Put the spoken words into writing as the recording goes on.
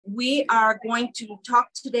we are going to talk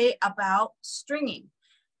today about stringing.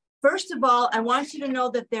 First of all, I want you to know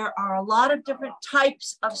that there are a lot of different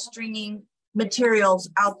types of stringing materials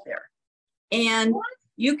out there. And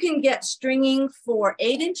you can get stringing for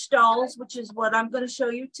 8-inch dolls, which is what I'm going to show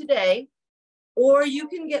you today. Or you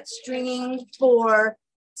can get stringing for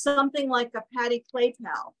something like a Patty Play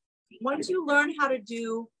Pal. Once you learn how to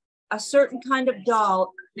do a certain kind of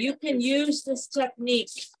doll, you can use this technique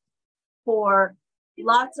for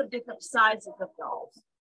lots of different sizes of dolls.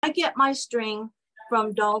 I get my string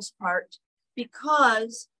from Dolls Part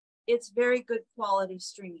because it's very good quality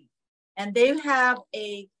stringing. And they have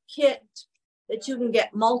a kit that you can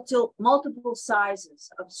get multiple sizes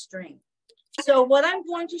of string. So what I'm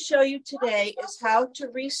going to show you today is how to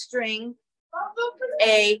restring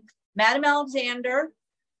a Madame Alexander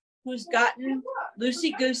who's gotten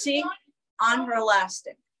loosey-goosey on her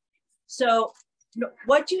elastic. So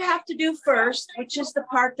what you have to do first, which is the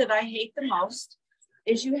part that I hate the most,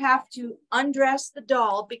 is you have to undress the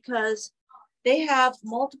doll because they have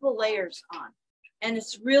multiple layers on. And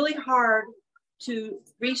it's really hard to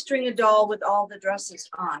restring a doll with all the dresses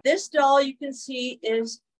on. This doll, you can see,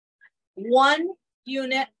 is one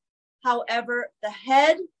unit. However, the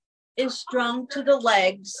head is strung to the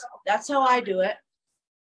legs. That's how I do it.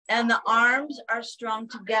 And the arms are strung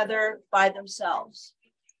together by themselves.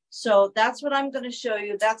 So that's what I'm going to show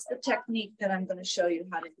you. That's the technique that I'm going to show you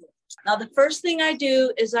how to do. Now, the first thing I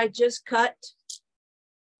do is I cut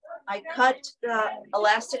the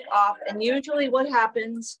elastic off. And usually what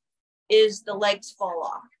happens is the legs fall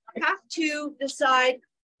off. You have to decide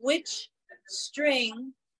which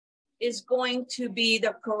string is going to be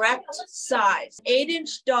the correct size.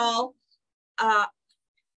 8-inch doll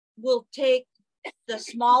will take the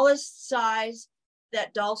smallest size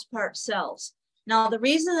that Dolls Part sells. Now, the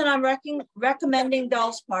reason that I'm recommending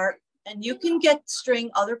Dolls Part, and you can get string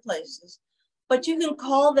other places, but you can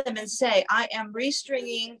call them and say, I am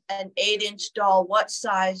restringing an 8-inch doll. What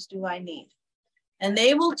size do I need? And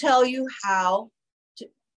they will tell you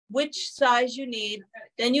which size you need.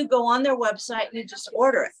 Then you go on their website and you just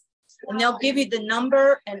order it. And they'll give you the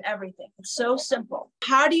number and everything. It's so simple.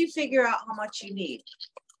 How do you figure out how much you need?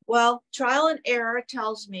 Well, trial and error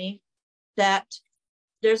tells me that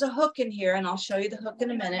there's a hook in here, and I'll show you the hook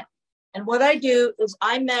in a minute. And what I do is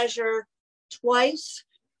I measure twice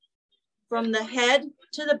from the head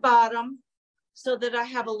to the bottom so that I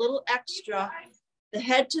have a little extra, the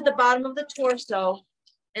head to the bottom of the torso,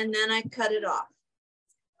 and then I cut it off.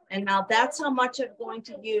 And now that's how much I'm going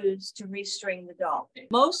to use to restring the doll.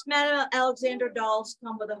 Most Madame Alexander dolls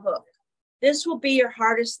come with a hook. This will be your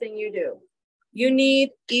hardest thing you do. You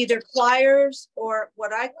need either pliers or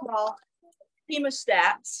what I call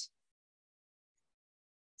hemostats.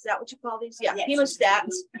 Is that what you call these? Yeah, yes.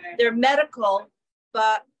 Hemostats. They're medical,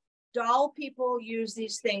 but doll people use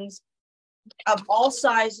these things of all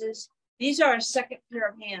sizes. These are a second pair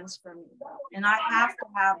of hands for me, and I have to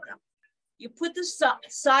have them. You put the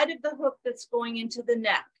side of the hook that's going into the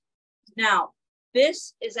neck. Now,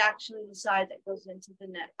 this is actually the side that goes into the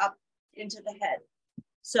neck, up into the head.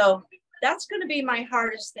 So that's going to be my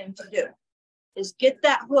hardest thing to do, is get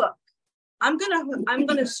that hook. I'm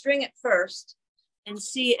gonna string it first and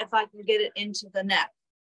see if I can get it into the neck.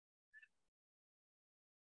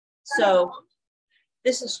 So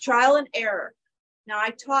this is trial and error. Now, I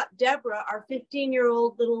taught Deborah, our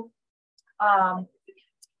 15-year-old little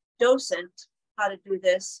docent, how to do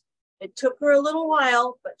this. It took her a little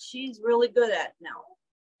while, but she's really good at it now.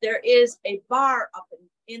 There is a bar up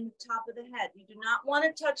in the top of the head. You do not want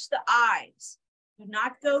to touch the eyes. Do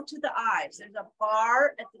not go to the eyes. There's a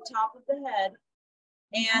bar at the top of the head,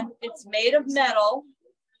 and it's made of metal,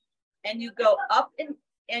 and you go up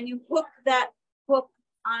and you hook that hook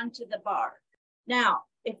onto the bar. Now,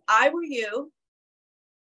 if I were you,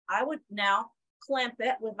 I would now clamp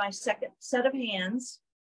it with my second set of hands,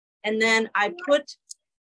 and then I put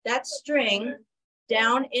that string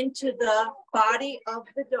down into the body of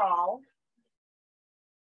the doll,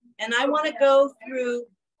 and I want to go through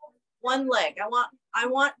one leg. I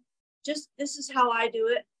want just, this is how I do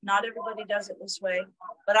it. Not everybody does it this way,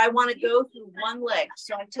 but I want to go through one leg.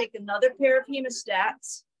 So I take another pair of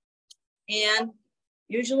hemostats, and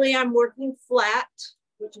usually I'm working flat,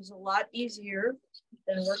 which is a lot easier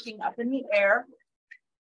than working up in the air.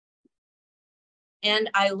 And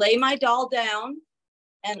I lay my doll down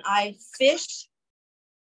and I fish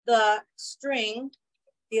the string,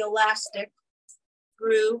 the elastic,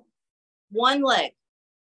 through one leg.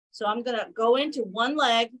 So I'm gonna go into one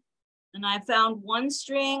leg, and I found one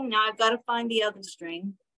string. Now I've got to find the other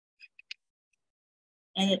string.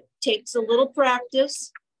 And it takes a little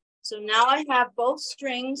practice. So now I have both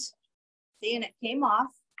strings. See, and it came off.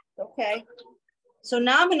 Okay. So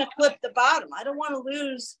now I'm going to clip the bottom. I don't want to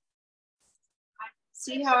lose.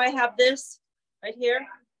 See how I have this right here?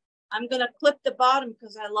 I'm going to clip the bottom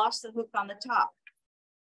because I lost the hook on the top.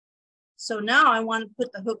 So now I want to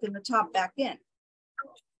put the hook in the top back in.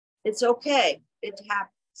 It's okay. It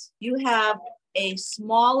happens. You have a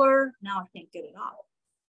smaller, now I can't get it off.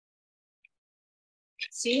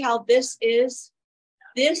 See how this is?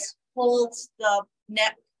 This holds the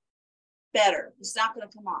neck better. It's not going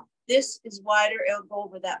to come off. This is wider. It'll go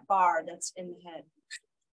over that bar that's in the head.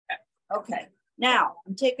 Okay. Now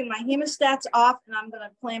I'm taking my hemostats off and I'm going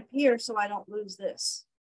to clamp here so I don't lose this.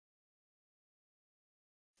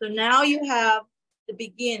 So now you have the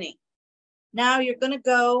beginning. Now you're going to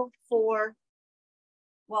go for,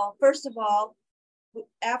 well, first of all,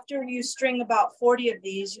 after you string about 40 of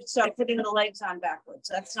these, you start putting the legs on backwards.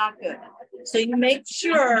 That's not good. So you make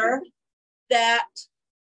sure that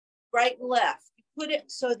right and left, you put it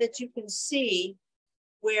so that you can see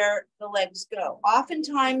where the legs go.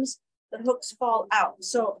 Oftentimes the hooks fall out.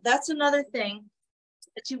 So that's another thing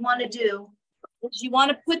that you want to do is you want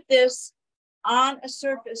to put this on a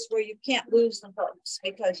surface where you can't lose the hooks,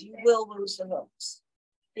 because you will lose the hooks.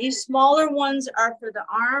 These smaller ones are for the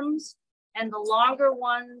arms and the longer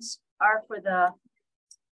ones are for the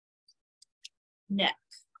neck,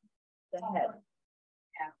 the head.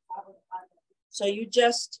 So you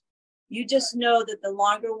just know that the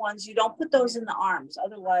longer ones, you don't put those in the arms,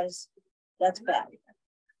 otherwise that's bad.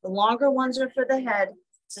 The longer ones are for the head,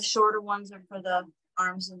 the shorter ones are for the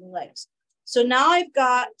arms and the legs. So now I've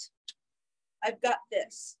got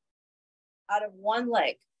this out of one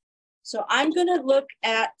leg. So I'm going to look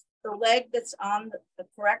at the leg that's on the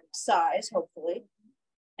correct size, hopefully.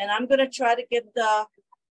 And I'm going to try to get the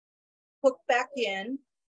hook back in,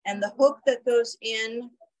 and the hook that goes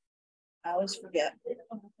in, I always forget.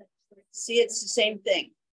 See, it's the same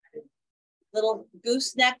thing. Little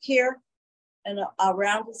gooseneck here and a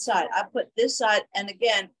rounded side. I put this side, and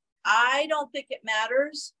again, I don't think it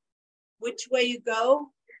matters which way you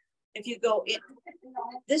go. If you go in,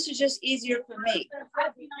 this is just easier for me.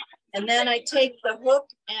 And then I take the hook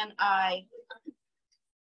and I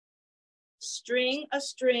string a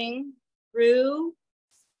string through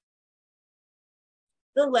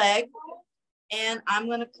the leg, and I'm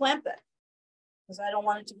going to clamp it because I don't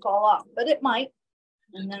want it to fall off, but it might.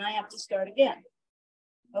 And then I have to start again.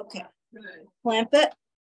 Okay, clamp it.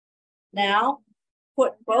 Now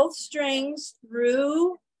put both strings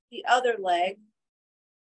through the other leg.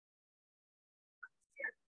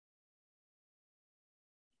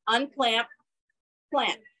 Unclamp,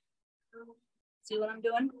 clamp. See what I'm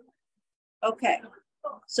doing? Okay,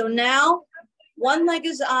 so now one leg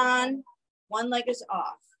is on, one leg is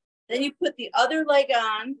off. Then you put the other leg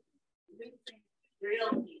on.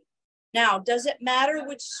 Now, does it matter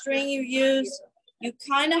which string you use? You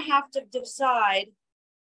kind of have to decide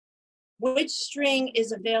which string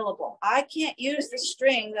is available. I can't use the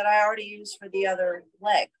string that I already used for the other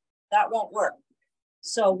leg. That won't work.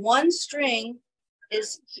 So one string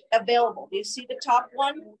is available. Do you see the top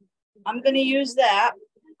one? I'm going to use that.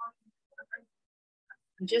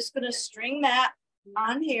 I'm just going to string that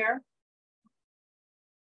on here.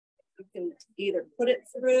 You can either put it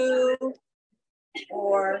through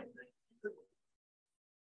or,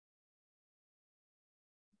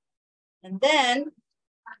 and then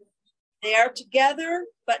they are together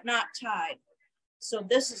but not tied. So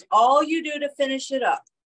this is all you do to finish it up.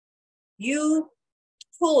 You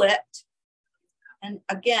pull it. And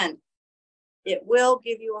again, it will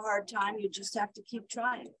give you a hard time. You just have to keep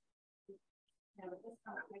trying.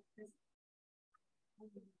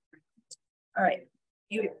 All right,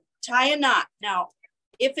 you tie a knot. Now,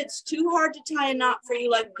 if it's too hard to tie a knot for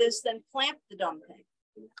you like this, then clamp the dumb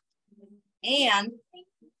thing. And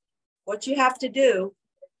what you have to do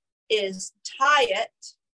is tie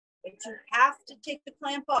it, but you have to take the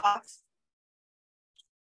clamp off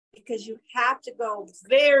because you have to go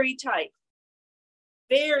very tight.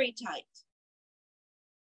 Very tight.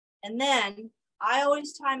 And then I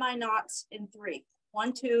always tie my knots in 3.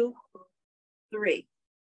 1, 2, 3.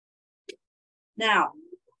 Now,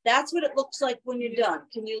 that's what it looks like when you're done.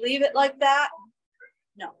 Can you leave it like that?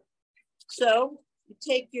 No. So you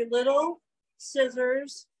take your little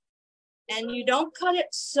scissors and you don't cut it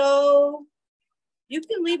so you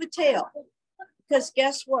can leave a tail, because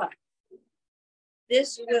guess what?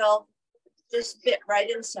 This will just fit right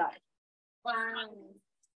inside. Wow.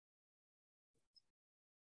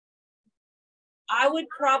 I would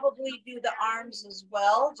probably do the arms as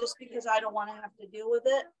well, just because I don't want to have to deal with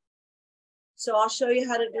it. So I'll show you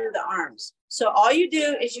how to do the arms. So all you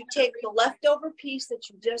do is you take the leftover piece that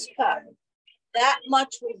you just cut. That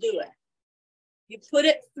much will do it. You put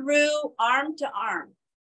it through arm to arm.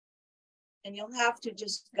 And you'll have to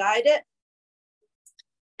just guide it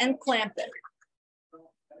and clamp it.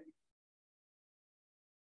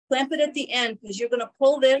 Clamp it at the end because you're going to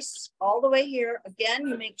pull this all the way here. Again,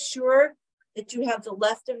 you make sure that you have the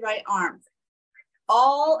left and right arm.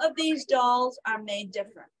 All of these dolls are made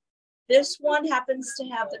different. This one happens to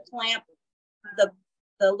have the clamp,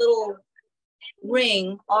 the little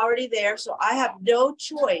ring already there. So I have no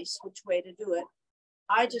choice which way to do it.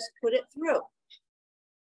 I just put it through.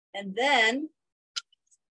 And then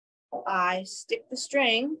I stick the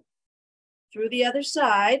string through the other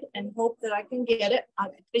side and hope that I can get it. I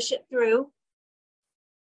can fish it through.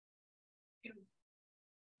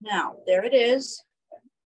 Now, there it is.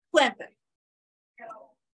 Clamp it.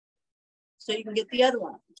 So you can get the other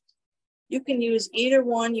one. You can use either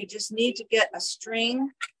one. You just need to get a string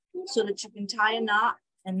so that you can tie a knot,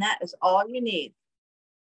 and that is all you need.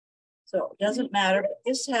 So it doesn't matter, but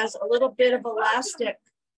this has a little bit of elastic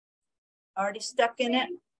already stuck in it.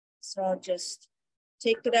 So I'll just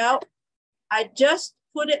take it out. I just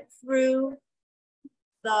put it through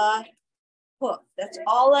the hook. That's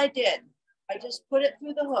all I did. I just put it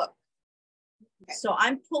through the hook. So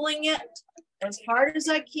I'm pulling it as hard as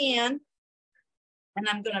I can, and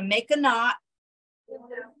I'm going to make a knot,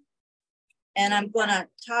 and I'm going to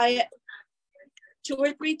tie it 2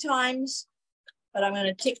 or 3 times, but I'm going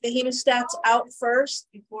to take the hemostats out first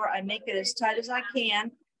before I make it as tight as I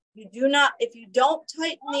can. You do not, if you don't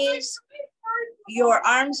tighten these, your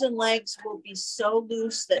arms and legs will be so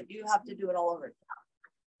loose that you have to do it all over again.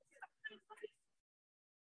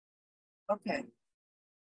 Okay,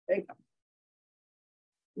 there you go.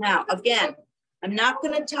 Now, again, I'm not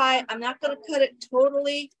going to cut it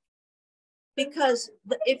totally, because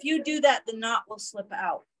if you do that, the knot will slip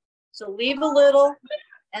out. So leave a little,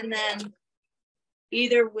 and then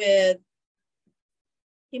either with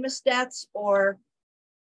hemostats or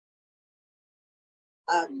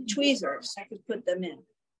tweezers, I could put them in.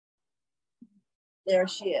 There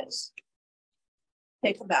she is.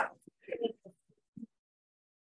 Take them out.